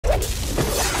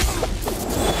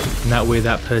and that way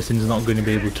that person is not going to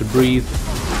be able to breathe.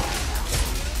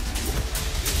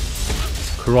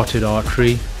 Carotid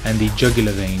artery and the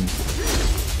jugular vein.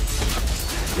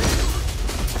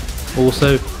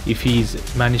 Also, if he's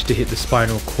managed to hit the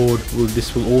spinal cord,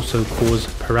 this will also cause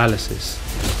paralysis.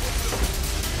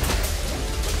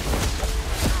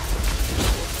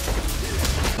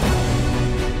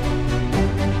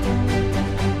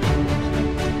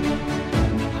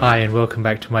 Hi and welcome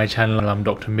back to my channel. I'm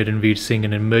Dr. Singh,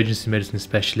 an emergency medicine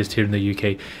specialist here in the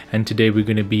UK, and today we're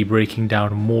going to be breaking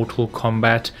down Mortal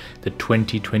Kombat, the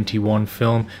 2021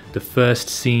 film, the first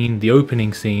scene, the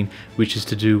opening scene, which is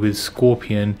to do with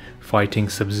Scorpion fighting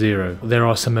Subzero. There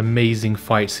are some amazing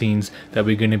fight scenes that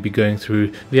we're going to be going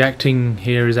through. The acting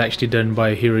here is actually done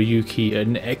by Hiroyuki,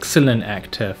 an excellent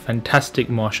actor, fantastic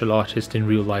martial artist in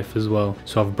real life as well.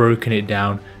 So I've broken it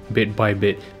down bit by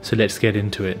bit, so let's get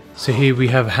into it. So here we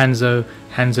have Hanzo.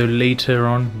 Hanzo later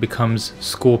on becomes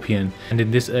Scorpion, and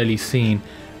in this early scene,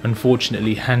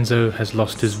 unfortunately, Hanzo has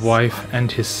lost his wife and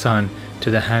his son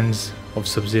to the hands of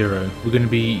Subzero. We're going to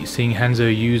be seeing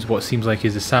Hanzo use what seems like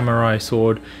is a samurai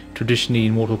sword. Traditionally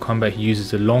in Mortal Kombat he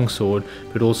uses a long sword,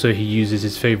 but also he uses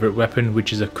his favorite weapon,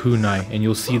 which is a kunai, and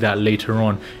you'll see that later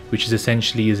on, which is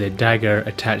essentially a dagger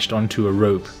attached onto a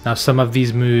rope. Now some of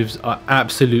these moves are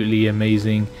absolutely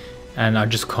amazing, and I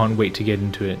just can't wait to get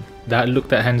into it. That look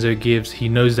that Hanzo gives, he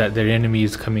knows that their enemy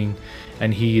is coming,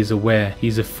 and he is aware.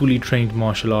 He's a fully trained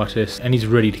martial artist, and he's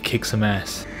ready to kick some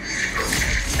ass.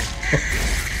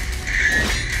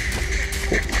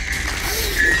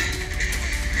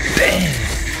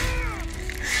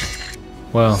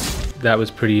 Well, that was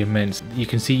pretty immense. You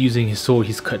can see using his sword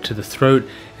he's cut to the throat,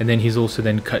 and then he's also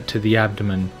then cut to the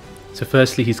abdomen. So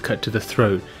firstly he's cut to the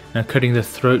throat. Now cutting the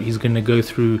throat, he's going to go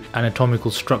through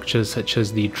anatomical structures such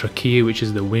as the trachea, which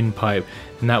is the windpipe,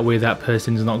 and that way that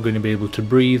person is not going to be able to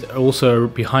breathe. Also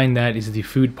behind that is the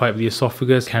food pipe, the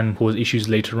esophagus, can cause issues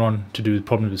later on to do with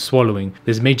problems with swallowing.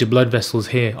 There's major blood vessels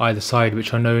here either side,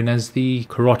 which are known as the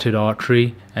carotid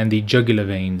artery and the jugular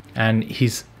vein, and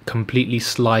he's completely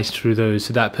sliced through those,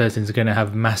 so that person's going to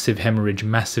have massive hemorrhage,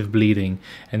 massive bleeding,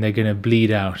 and they're going to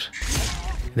bleed out.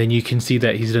 Then you can see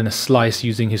that he's done a slice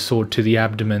using his sword to the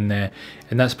abdomen there,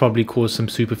 and that's probably caused some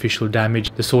superficial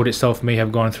damage. The sword itself may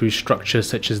have gone through structures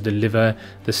such as the liver,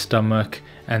 the stomach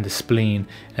and the spleen,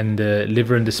 and the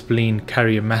liver and the spleen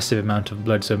carry a massive amount of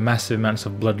blood, so massive amounts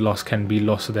of blood loss can be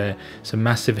lost there, so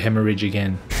massive hemorrhage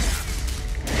again.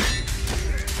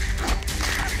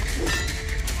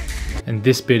 And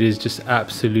this bit is just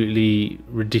absolutely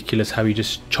ridiculous, how he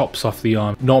just chops off the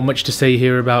arm. Not much to say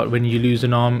here about when you lose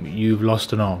an arm, you've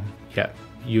lost an arm. Yeah,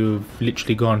 you've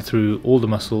literally gone through all the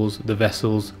muscles, the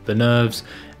vessels, the nerves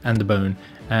and the bone,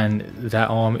 and that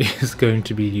arm is going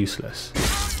to be useless.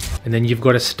 And then you've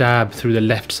got a stab through the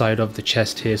left side of the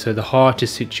chest here, so the heart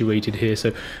is situated here,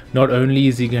 so not only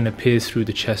is he going to pierce through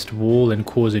the chest wall and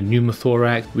cause a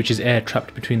pneumothorax, which is air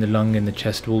trapped between the lung and the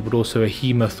chest wall, but also a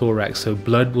hemothorax, so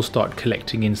blood will start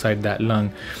collecting inside that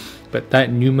lung. But that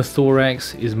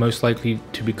pneumothorax is most likely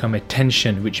to become a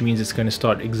tension, which means it's going to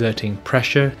start exerting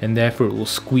pressure, and therefore it will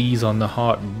squeeze on the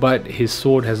heart. But his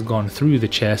sword has gone through the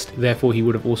chest, therefore he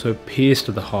would have also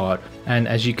pierced the heart. And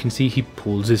as you can see, he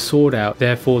pulls his sword out,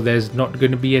 therefore there's not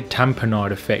going to be a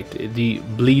tamponade effect. The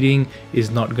bleeding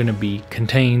is not going to be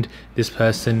contained. This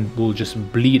person will just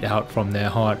bleed out from their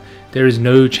heart. There is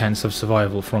no chance of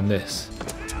survival from this.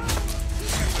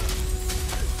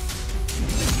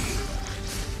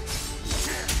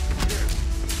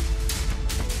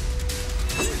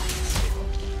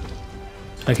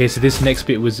 Okay, so this next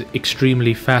bit was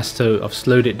extremely fast, so I've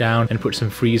slowed it down and put some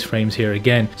freeze frames here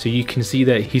again. So you can see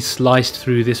that he sliced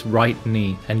through this right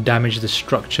knee and damaged the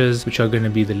structures, which are going to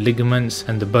be the ligaments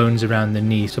and the bones around the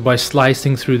knee. So by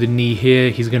slicing through the knee here,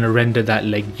 he's going to render that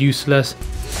leg useless.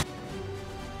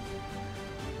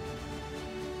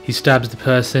 He stabs the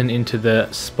person into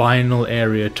the spinal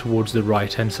area towards the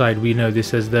right hand side. We know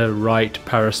this as the right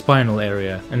paraspinal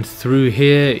area. And through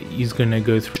here, he's going to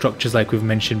go through structures like we've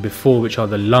mentioned before, which are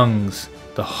the lungs,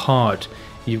 the heart.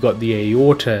 You've got the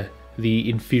aorta, the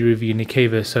inferior vena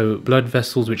cava, so blood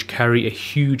vessels which carry a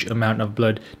huge amount of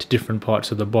blood to different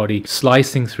parts of the body.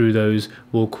 Slicing through those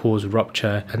will cause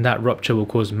rupture, and that rupture will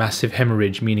cause massive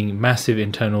hemorrhage, meaning massive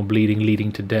internal bleeding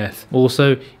leading to death.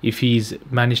 Also, if he's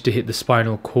managed to hit the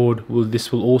spinal cord,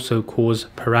 this will also cause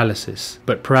paralysis.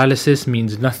 But paralysis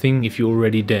means nothing if you're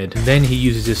already dead. And then he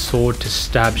uses his sword to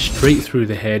stab straight through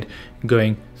the head,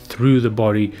 going through the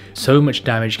body. So much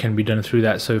damage can be done through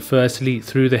that. So firstly,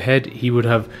 through the head, he would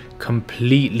have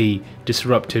completely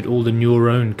disrupted all the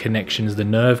neuron connections, the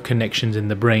nerve connections in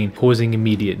the brain, causing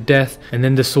immediate death. And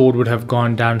then the sword would have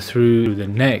gone down through the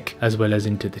neck as well as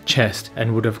into the chest,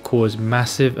 and would have caused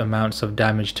massive amounts of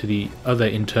damage to the other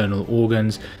internal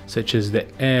organs, such as the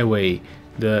airway,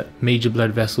 the major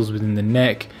blood vessels within the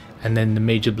neck, and then the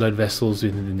major blood vessels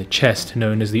within the chest,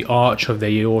 known as the arch of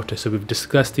the aorta. So we've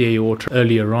discussed the aorta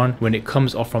earlier on. When it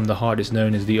comes off from the heart, it's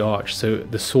known as the arch. So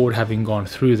the sword having gone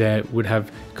through there would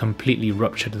have completely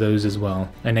ruptured those as well.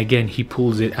 And again, he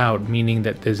pulls it out, meaning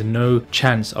that there's no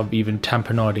chance of even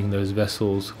tamponading those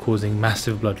vessels, causing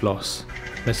massive blood loss.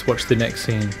 Let's watch the next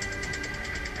scene.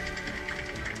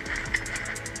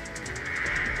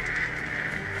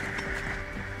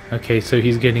 Okay, so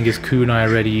he's getting his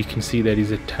kunai ready. You can see that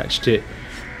he's attached it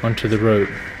onto the rope.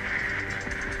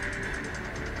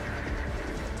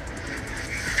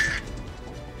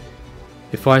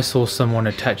 If I saw someone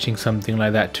attaching something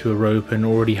like that to a rope and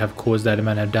already have caused that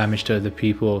amount of damage to other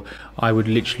people, I would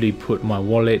literally put my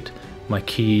wallet, my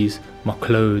keys, my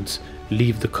clothes,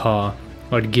 leave the car.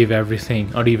 I'd give everything.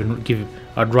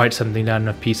 I'd write something down on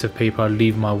a piece of paper. I'd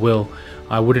leave my will.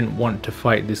 I wouldn't want to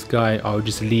fight this guy. I would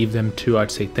just leave them too.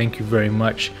 I'd say thank you very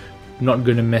much. I'm not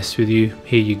gonna mess with you.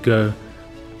 Here you go.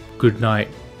 Good night.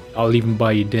 I'll even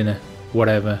buy you dinner.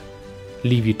 Whatever.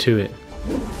 Leave you to it.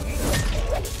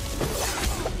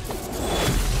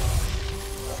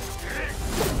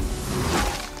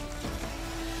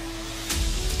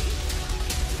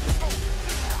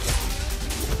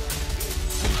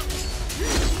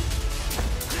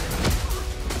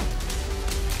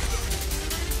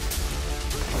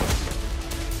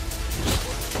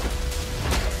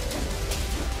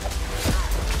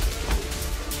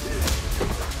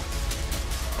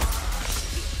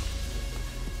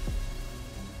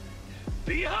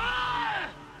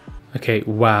 Okay,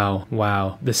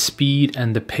 wow. The speed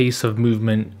and the pace of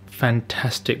movement,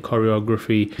 fantastic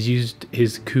choreography. He's used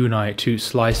his kunai to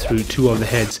slice through two of the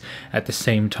heads at the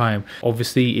same time.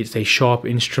 Obviously, it's a sharp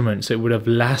instrument, so it would have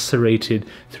lacerated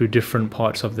through different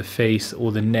parts of the face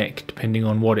or the neck, depending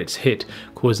on what it's hit,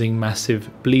 causing massive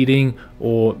bleeding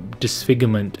or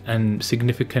disfigurement and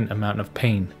significant amount of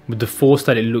pain. With the force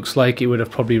that it looks like, it would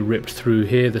have probably ripped through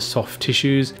here, the soft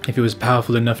tissues. If it was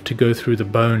powerful enough to go through the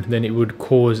bone, then it would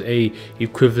cause a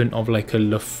equivalent of like a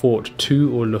Lefort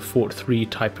 2 or Lefort 3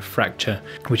 type of fracture,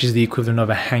 which is the equivalent of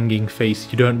a hanging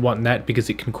face. You don't want that because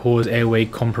it can cause airway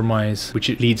compromise, which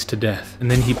it leads to death.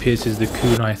 And then he pierces the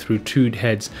kunai through two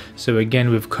heads. So again,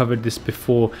 we've covered this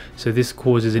before. So this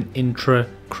causes an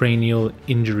intracranial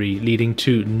injury, leading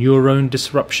to neuron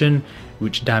disruption,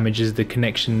 which damages the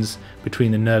connections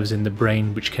between the nerves in the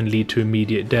brain, which can lead to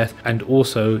immediate death, and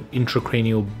also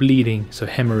intracranial bleeding, so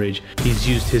hemorrhage. He's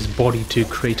used his body to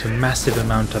create a massive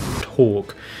amount of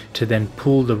torque to then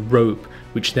pull the rope,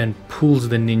 which then pulls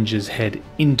the ninja's head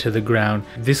into the ground.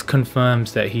 This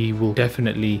confirms that he will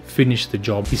definitely finish the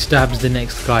job. He stabs the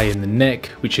next guy in the neck,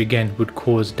 which again would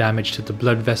cause damage to the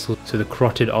blood vessel, to the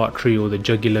carotid artery or the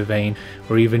jugular vein,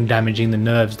 or even damaging the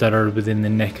nerves that are within the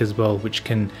neck as well, which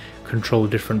can control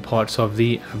different parts of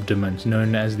the abdomen,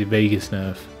 known as the vagus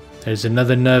nerve. There's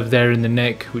another nerve there in the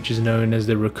neck, which is known as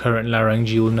the recurrent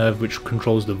laryngeal nerve, which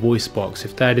controls the voice box.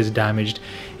 If that is damaged,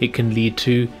 it can lead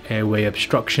to airway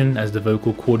obstruction, as the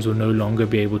vocal cords will no longer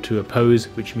be able to oppose,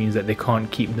 which means that they can't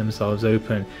keep themselves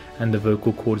open, and the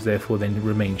vocal cords therefore then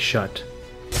remain shut.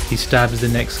 He stabs the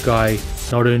next guy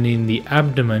not only in the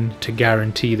abdomen to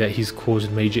guarantee that he's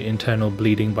caused major internal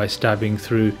bleeding by stabbing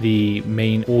through the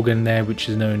main organ there, which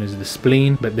is known as the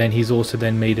spleen, but then he's also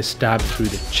then made a stab through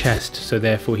the chest, so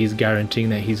therefore he's guaranteeing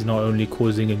that he's not only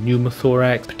causing a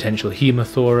pneumothorax, potential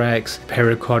hemothorax,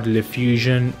 pericardial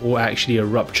effusion, or actually a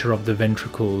rupture of the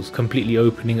ventricles, completely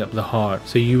opening up the heart.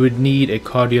 So you would need a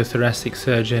cardiothoracic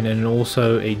surgeon and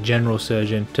also a general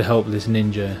surgeon to help this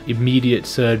ninja. Immediate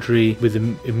surgery with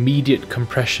immediate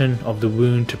compression of the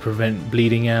wound to prevent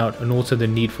bleeding out, and also the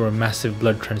need for a massive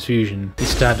blood transfusion. He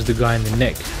stabs the guy in the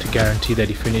neck to guarantee that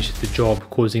he finishes the job,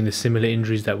 causing the similar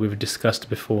injuries that we've discussed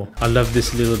before. I love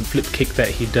this little flip kick that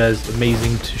he does,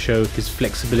 amazing to show his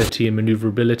flexibility and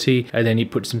maneuverability, and then he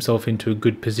puts himself into a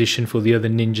good position for the other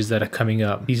ninjas that are coming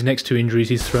up. These next two injuries,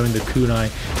 he's thrown the kunai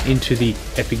into the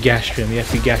epigastrium. The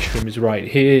epigastrium is right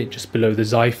here, just below the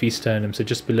xiphi sternum, so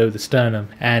just below the sternum,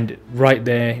 and right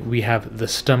there we have the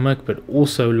sternum. stomach, but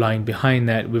also lying behind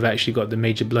that we've actually got the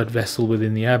major blood vessel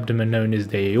within the abdomen known as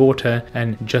the aorta,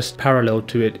 and just parallel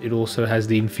to it, it also has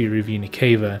the inferior vena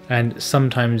cava. And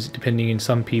sometimes, depending in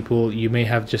some people, you may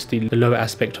have just the lower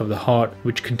aspect of the heart,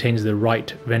 which contains the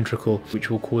right ventricle, which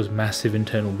will cause massive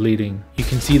internal bleeding. You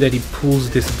can see that he pulls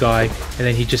this guy and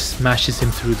then he just smashes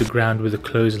him through the ground with a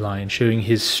clothesline, showing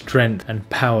his strength and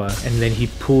power. And then he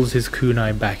pulls his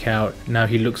kunai back out. Now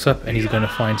he looks up and he's going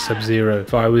to find Subzero.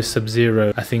 If I was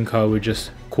Subzero, I think I would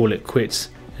just call it quits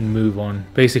and move on.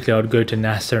 Basically, I would go to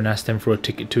NASA and ask them for a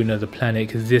ticket to another planet,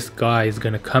 because this guy is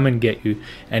going to come and get you,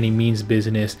 and he means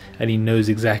business, and he knows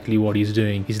exactly what he's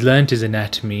doing. He's learned his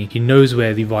anatomy, he knows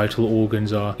where the vital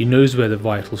organs are, he knows where the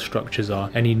vital structures are,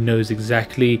 and he knows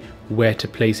exactly where to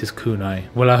place his kunai.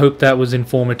 Well, I hope that was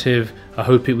informative. I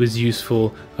hope it was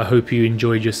useful. I hope you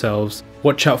enjoyed yourselves.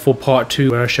 Watch out for part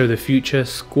 2, where I show the future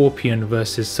Scorpion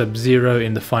versus Subzero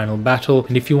in the final battle.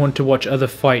 And if you want to watch other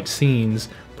fight scenes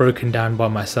broken down by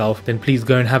myself, then please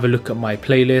go and have a look at my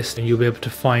playlist, and you'll be able to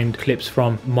find clips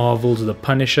from Marvel's The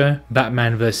Punisher,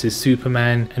 Batman vs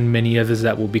Superman, and many others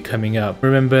that will be coming up.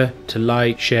 Remember to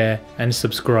like, share and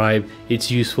subscribe.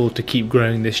 It's useful to keep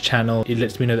growing this channel. It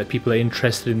lets me know that people are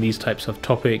interested in these types of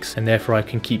topics, and therefore I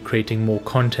can keep creating more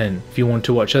content. If you want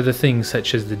to watch other things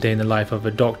such as the day in the life of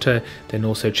a doctor, then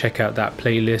also check out that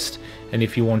playlist. And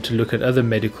if you want to look at other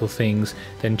medical things,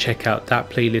 then check out that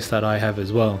playlist that I have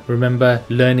as well. Remember,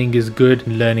 learning is good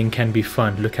and learning can be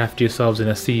fun. Look after yourselves, and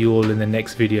I'll see you all in the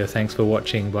next video. Thanks for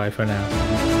watching. Bye for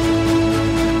now.